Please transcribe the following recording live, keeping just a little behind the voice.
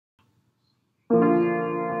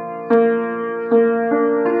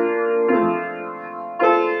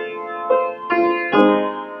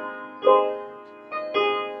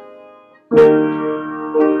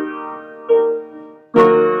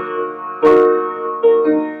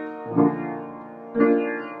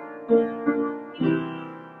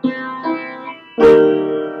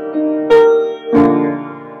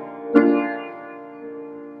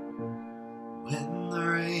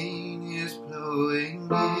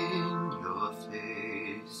in your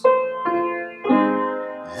face,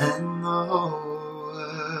 and the whole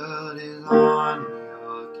world is on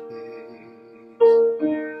your case.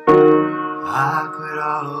 I could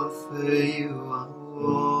offer you a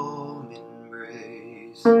warm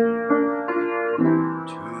embrace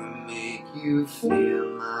to make you feel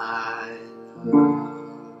my love.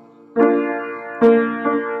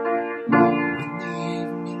 When the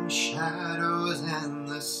evening shadows and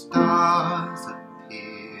the stars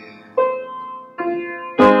appear,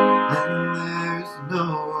 and there's no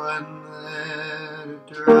one there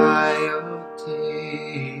to dry your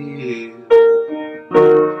tears,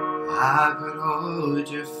 I could hold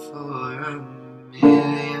you for a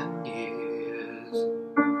million years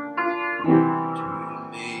to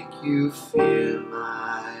make you feel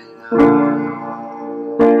my love.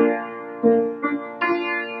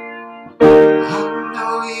 I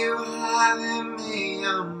know you haven't made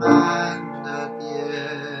your mind up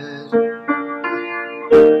yet,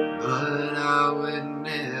 but I would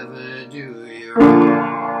never do you wrong.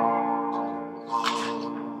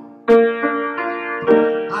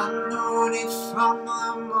 I've known it from the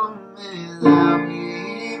moment that we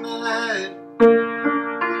met.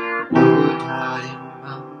 No doubting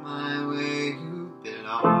about my way you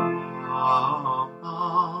belong.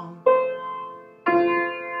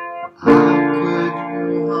 I could go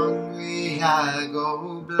hungry, I go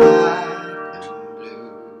black and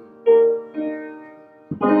blue.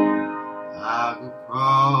 I go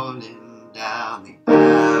crawling down the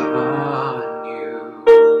avenue.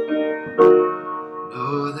 No,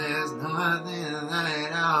 there's nothing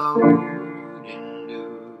that I wouldn't do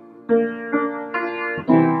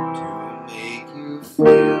to make you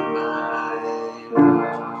feel my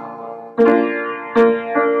love.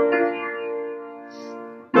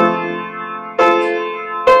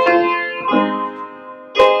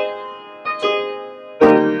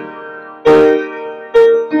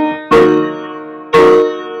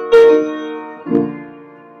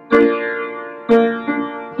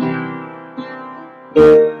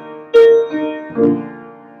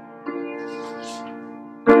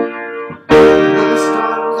 The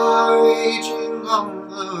storms are raging on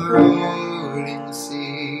the rolling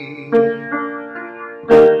sea,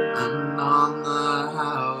 and on the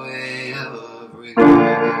highway of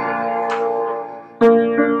regret.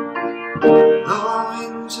 The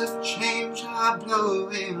winds of change are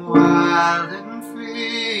blowing wild and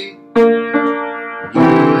free. You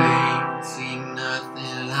ain't seen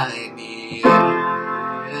nothing like me yet.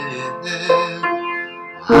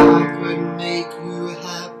 I could make you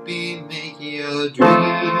happy, make your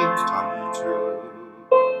dreams